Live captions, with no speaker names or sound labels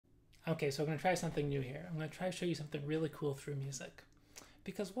Okay, so I'm going to try something new here. I'm going to try to show you something really cool through music.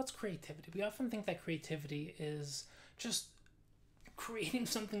 Because what's creativity? We often think that creativity is just creating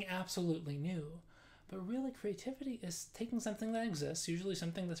something absolutely new. But really, creativity is taking something that exists, usually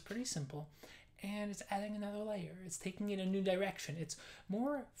something that's pretty simple, and it's adding another layer. It's taking it a new direction. It's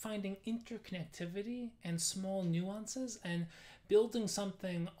more finding interconnectivity and small nuances and building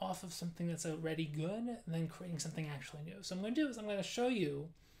something off of something that's already good than creating something actually new. So, what I'm going to do is I'm going to show you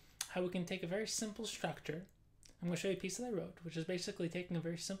how we can take a very simple structure. I'm going to show you a piece that I wrote, which is basically taking a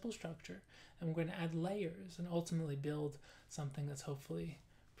very simple structure, and we're going to add layers and ultimately build something that's hopefully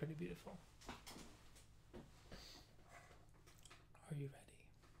pretty beautiful. Are you ready?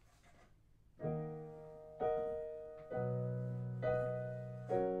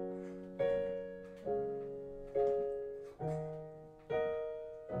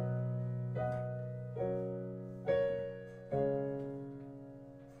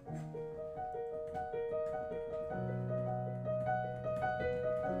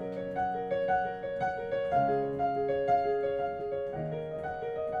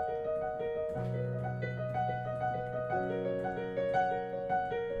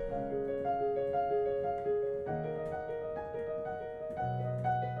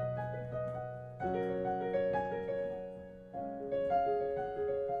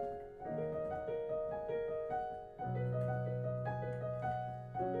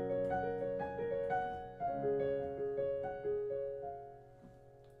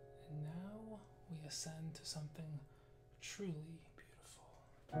 And now we ascend to something truly